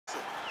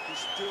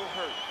still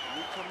hurt.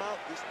 When you come out,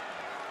 this...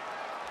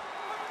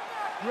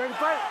 You ready to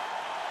fight?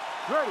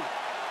 Ready.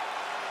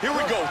 Here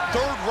we go,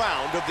 third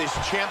round of this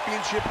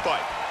championship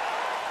fight.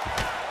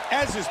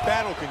 As this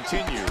battle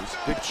continues,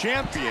 the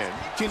champion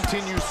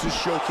continues to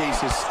showcase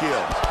his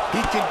skills. He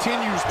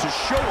continues to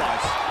show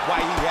us why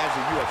he has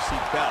a UFC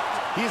belt.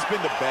 He's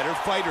been the better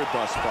fighter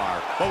thus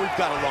far, but we've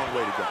got a long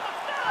way to go.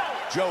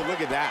 Joe, look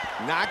at that.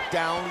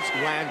 Knockdowns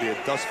landed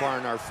thus far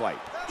in our fight.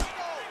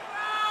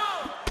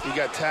 He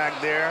got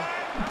tagged there.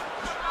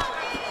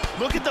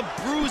 Look at the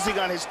bruising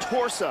on his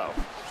torso.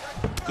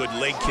 Good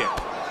leg kick.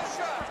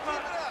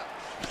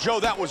 Joe,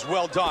 that was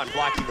well done,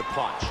 blocking the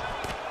punch.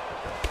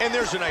 And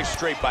there's a nice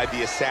straight by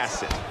the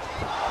assassin.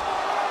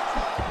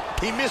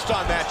 He missed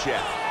on that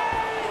jab.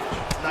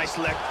 Nice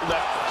left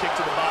kick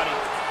to the body.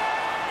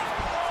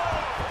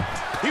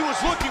 He was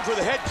looking for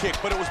the head kick,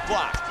 but it was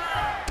blocked.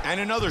 And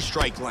another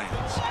strike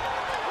lands.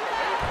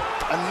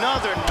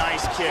 Another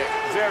nice kick,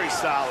 very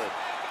solid.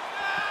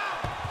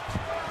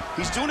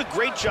 He's doing a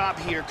great job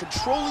here,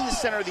 controlling the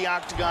center of the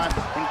octagon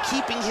and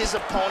keeping his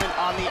opponent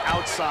on the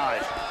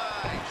outside.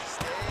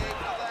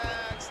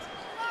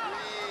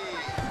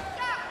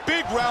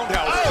 Big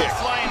roundhouse kick.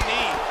 Flying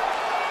knee.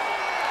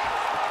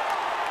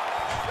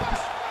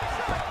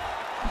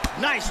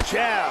 Nice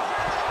jab.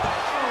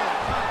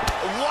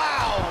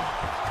 Wow.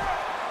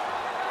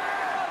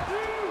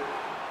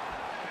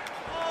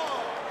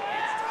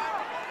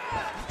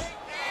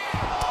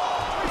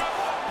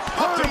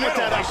 Hooked him with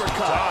that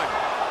uppercut.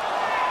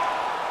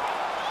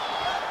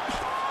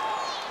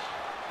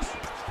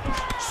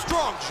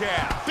 Strong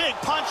jab. Big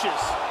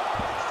punches.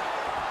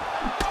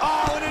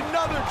 Oh, and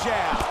another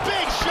jab.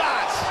 Big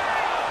shots.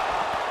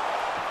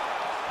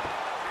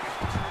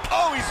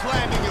 Oh, he's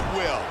landing at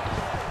will.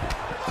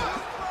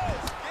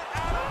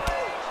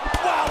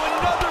 Wow,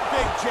 another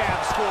big jab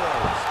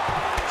scores.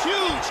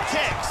 Huge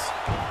kicks.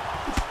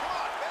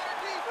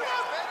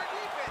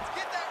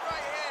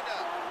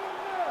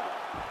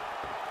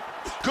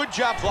 Good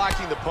job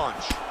blocking the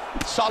punch.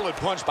 Solid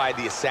punch by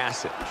the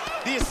assassin.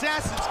 The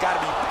assassin's got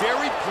to be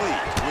very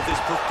pleased with his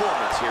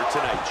performance here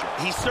tonight,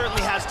 Joe. He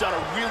certainly has done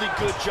a really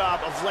good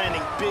job of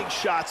landing big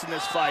shots in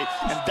this fight,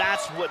 and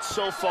that's what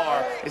so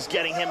far is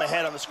getting him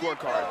ahead on the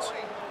scorecards.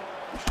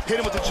 Hit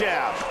him with the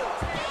jab.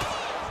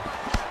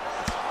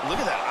 Look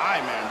at that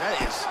eye, man. That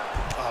is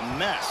a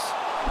mess.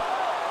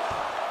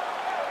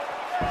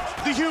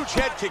 The huge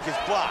head kick is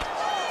blocked.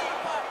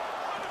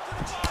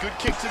 Good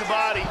kick to the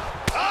body.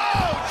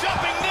 Oh,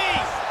 jumping knee.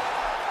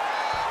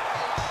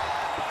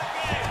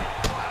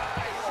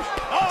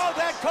 Oh,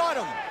 that caught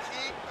him.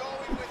 Keep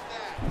going with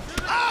that.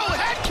 Oh,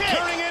 head kick.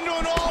 Turning into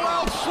an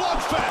all-out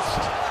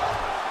slugfest.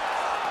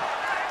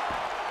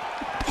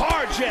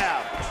 Hard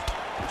jab.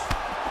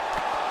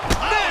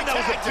 Man, that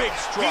was a big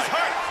strike. He's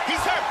hurt.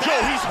 He's hurt.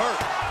 Joe, he's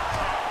hurt.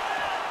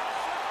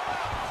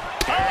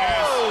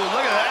 Oh,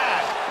 look at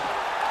that.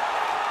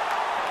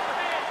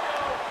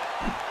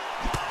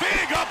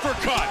 Big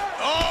uppercut.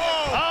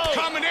 Oh,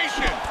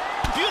 combination.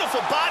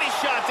 Beautiful body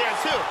shot there,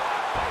 too.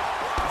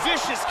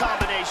 Vicious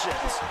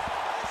combinations.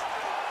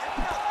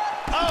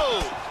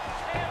 Oh.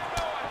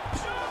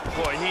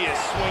 Boy, he is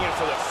swinging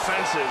for the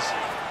fences.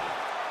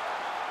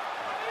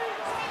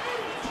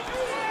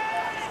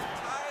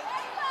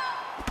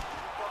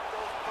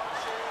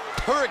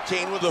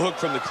 Hurricane with a hook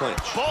from the clinch.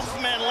 Both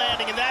men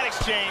landing in that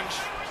exchange.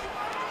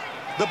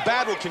 The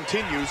battle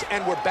continues,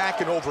 and we're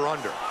back and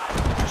over-under.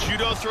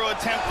 Judo throw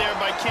attempt there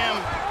by Kim.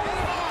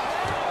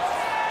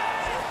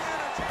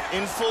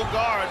 In full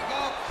guard.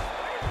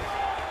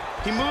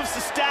 He moves to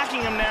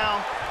stacking him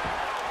now.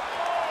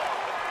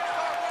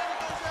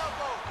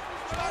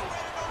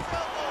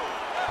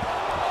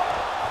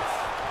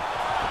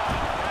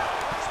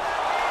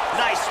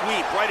 Nice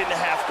sweep right into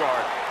half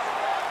guard.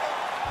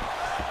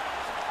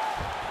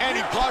 And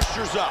he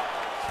postures up.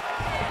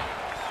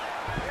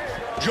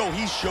 Joe,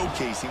 he's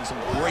showcasing some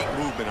great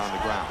movement on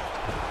the ground.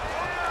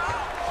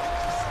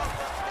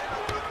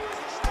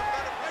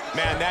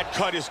 Man, that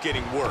cut is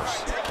getting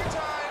worse.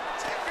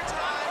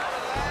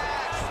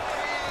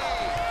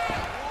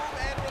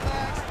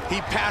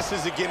 He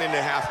passes again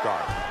into half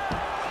guard.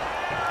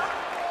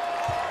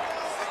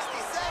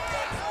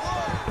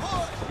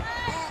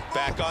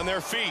 Back on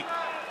their feet.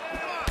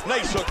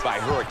 Nice hook by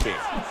Hurricane.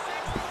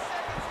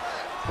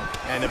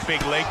 And a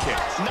big leg kick.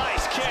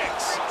 Nice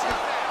kicks.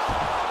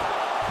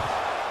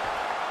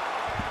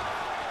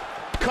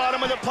 Caught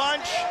him with a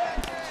punch.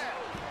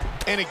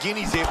 And again,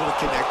 he's able to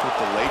connect with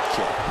the leg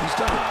kick. He's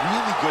done a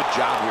really good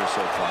job here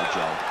so far,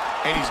 Joe.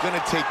 And he's going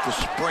to take the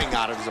spring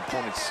out of his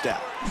opponent's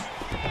step.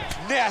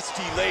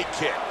 Nasty leg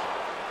kick.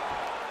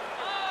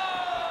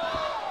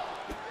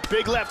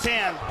 Big left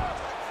hand.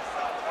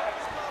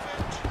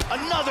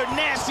 Another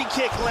nasty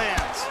kick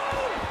lands.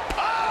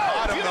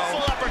 Oh,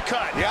 beautiful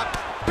uppercut. Yep.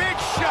 Big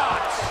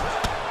shots.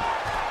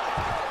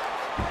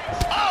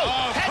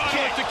 Oh, head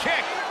kick. With the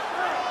kick.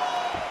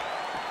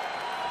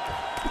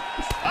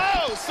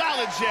 Oh,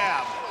 solid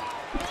jab.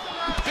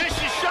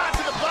 Vicious shot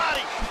to the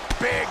body.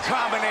 Big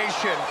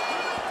combination.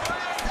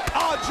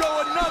 Oh,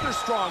 Joe, another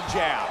strong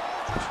jab.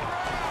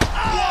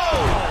 Oh,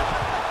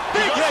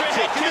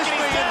 kick, and this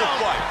may end the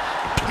fight.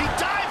 He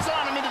dives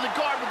on him into the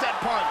guard with that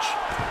punch.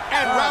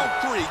 And round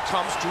 3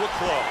 comes to a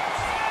close.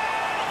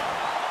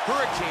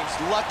 Hurricane's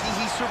lucky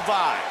he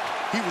survived.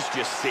 He was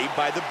just saved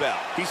by the bell.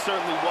 He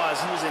certainly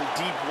was. He was in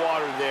deep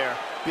water there.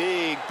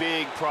 Big,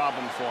 big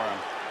problem for him.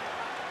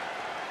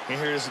 And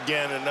here it is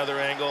again, another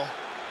angle.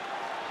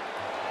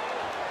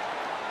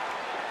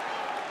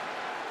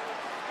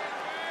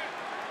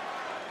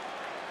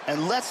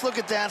 And let's look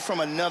at that from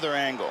another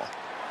angle.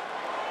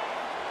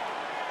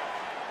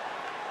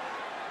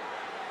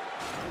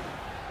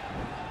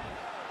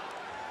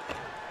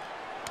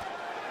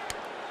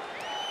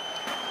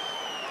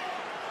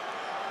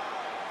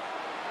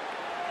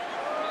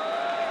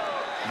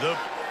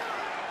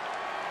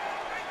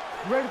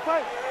 You ready to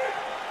fight?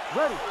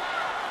 Ready.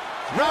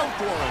 Round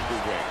 4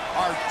 underway,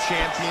 our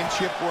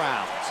championship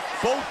rounds.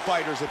 Both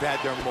fighters have had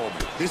their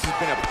moment. This has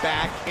been a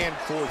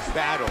back-and-forth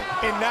battle,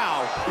 and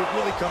now it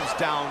really comes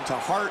down to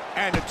heart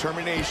and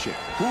determination.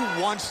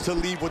 Who wants to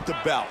leave with the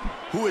belt?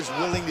 Who is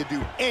willing to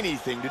do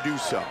anything to do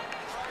so?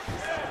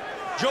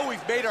 Joe,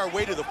 we've made our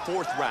way to the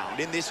 4th round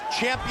in this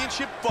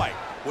championship fight.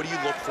 What do you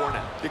look for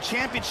now? The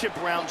championship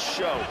rounds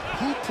show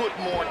who put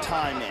more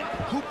time in,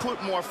 who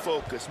put more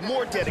focus,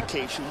 more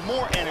dedication,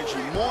 more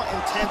energy, more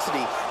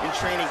intensity in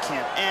training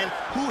camp, and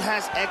who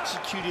has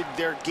executed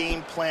their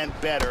game plan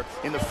better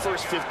in the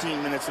first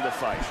 15 minutes of the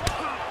fight.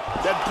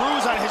 That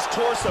bruise on his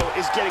torso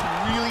is getting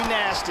really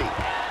nasty.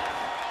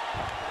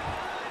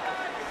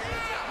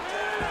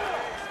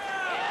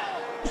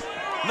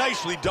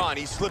 Nicely done.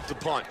 He slipped the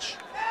punch.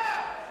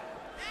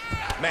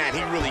 Man,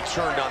 he really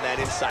turned on that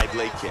inside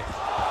leg kick.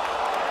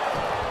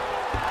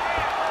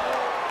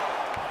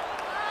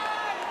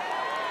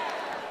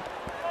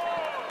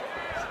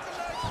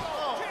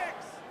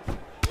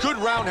 Good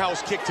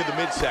roundhouse kick to the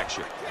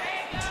midsection.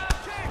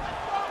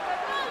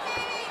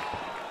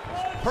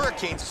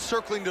 Hurricane's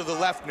circling to the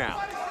left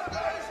now.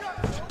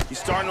 He's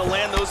starting to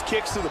land those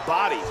kicks to the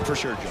body. For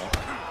sure, Joe.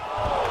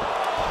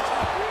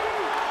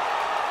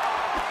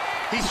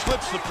 He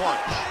slips the punch.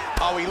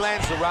 Oh, he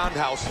lands the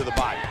roundhouse to the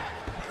body.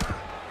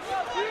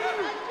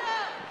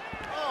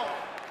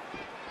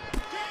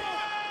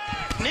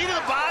 Knee to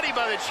the body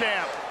by the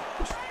champ.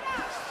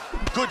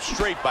 Good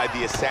straight by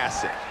the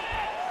assassin.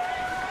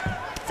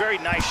 Very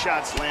nice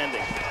shots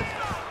landing.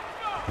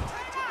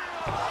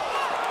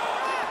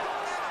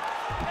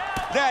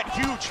 That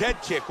huge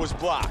head kick was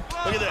blocked.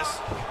 Look at this.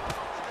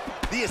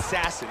 The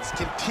assassin's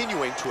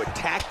continuing to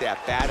attack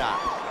that bad eye.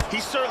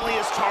 He certainly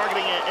is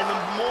targeting it, and the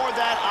more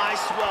that eye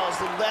swells,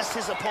 the less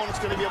his opponent's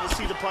going to be able to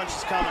see the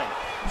punches coming.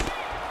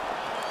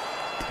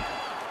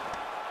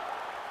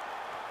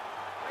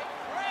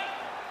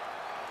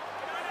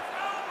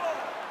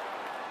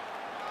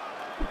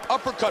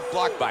 Uppercut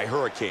blocked by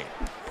Hurricane.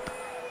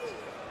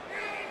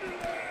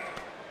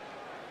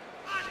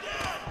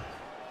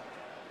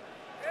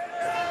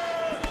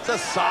 It's a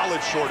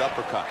solid short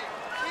uppercut.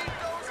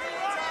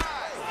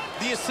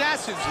 The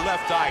assassin's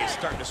left eye is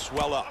starting to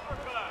swell up.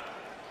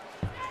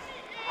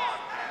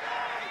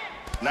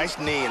 Nice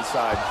knee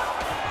inside.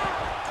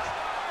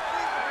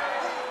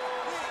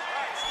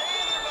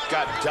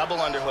 Got double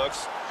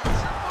underhooks.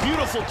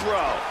 Beautiful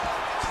throw.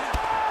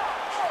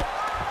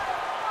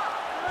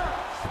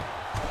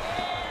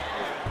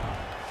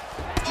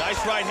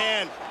 Nice right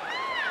hand.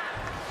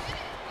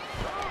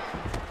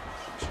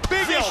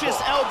 Big Vicious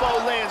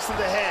elbow lands to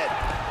the head.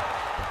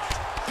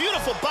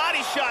 Beautiful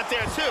body shot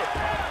there, too.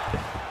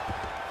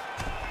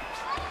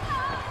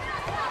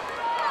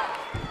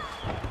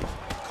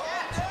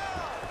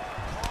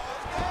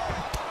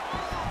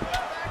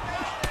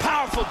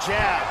 Powerful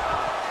jab.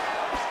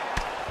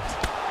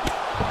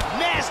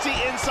 Nasty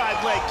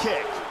inside leg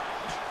kick.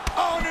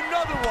 Oh, and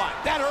another one.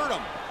 That hurt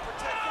him.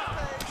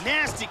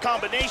 Nasty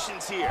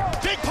combinations here.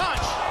 Big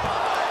punch.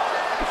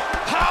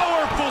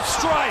 Powerful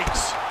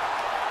strikes.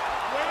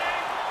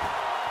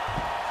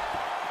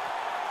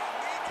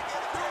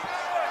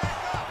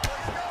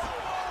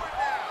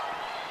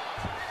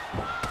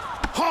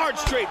 Hard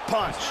straight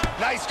punch.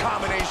 Nice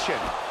combination.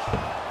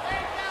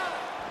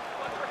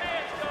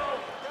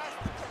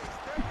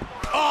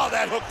 Oh,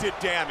 that hook did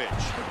damage.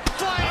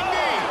 Flying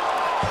knee.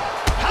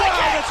 Wow,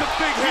 that's a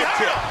big head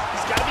kick.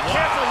 He's got to be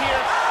careful here.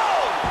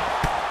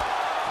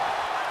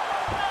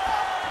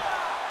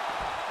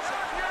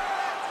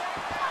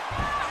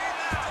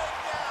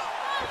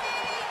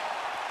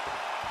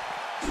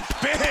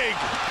 Big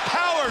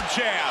power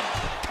jab.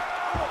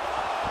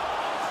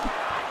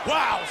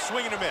 Wow,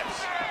 swing and a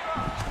miss.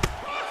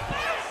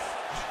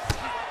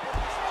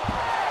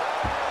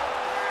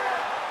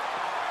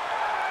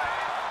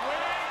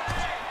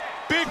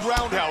 Big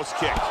roundhouse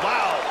kick.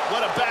 Wow,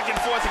 what a back and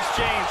forth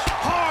exchange.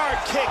 Hard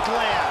kick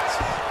lands.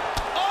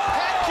 Oh,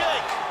 head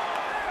kick.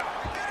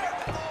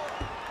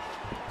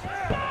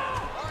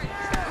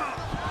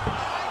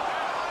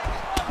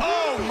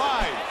 Oh,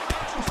 my.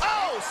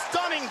 Oh,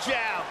 stunning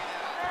jab.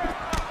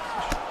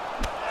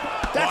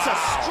 That's a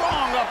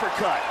strong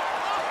uppercut.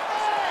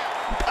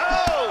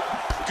 Oh.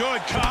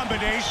 Good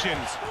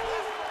combinations.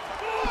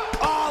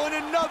 Oh, and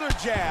another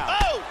jab.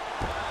 Oh,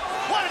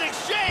 what an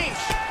exchange.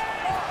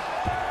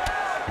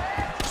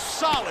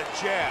 Solid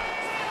jab.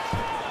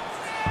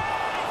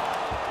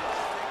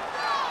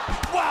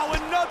 Wow,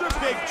 another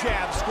big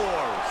jab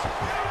scores.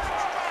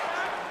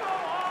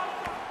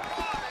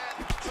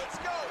 Let's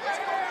go. Let's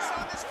focus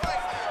on this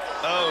fight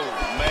now. Oh,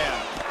 man.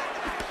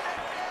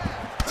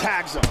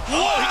 Tags him.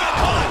 Whoa, he got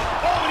caught.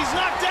 Oh, and he's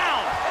knocked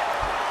down.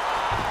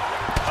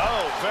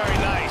 Oh, very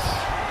nice.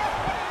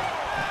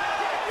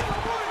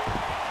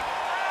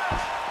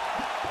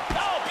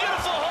 Oh,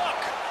 beautiful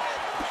hook.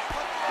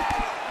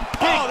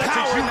 Oh, that's a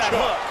huge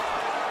hook.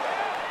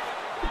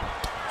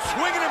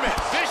 Swing and a miss.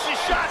 Vicious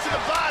shot to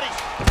the body.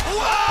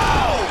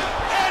 Whoa!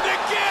 And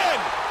again!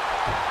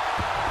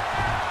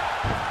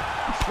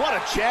 What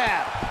a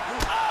jab.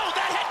 Oh,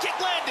 that head kick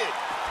landed.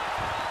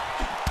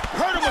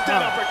 Hurt him with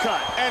that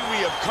uppercut. And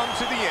we have come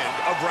to the end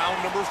of round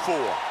number 4.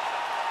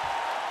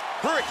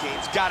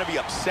 Hurricane's got to be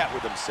upset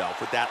with himself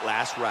with that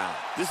last round.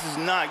 This is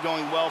not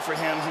going well for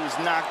him. He was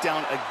knocked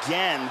down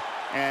again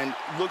and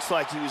looks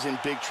like he was in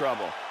big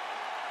trouble.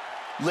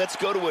 Let's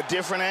go to a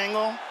different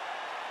angle.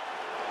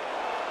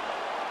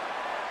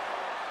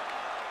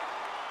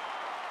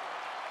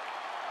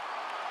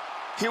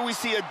 Here we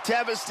see a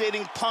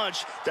devastating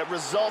punch that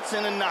results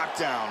in a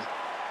knockdown.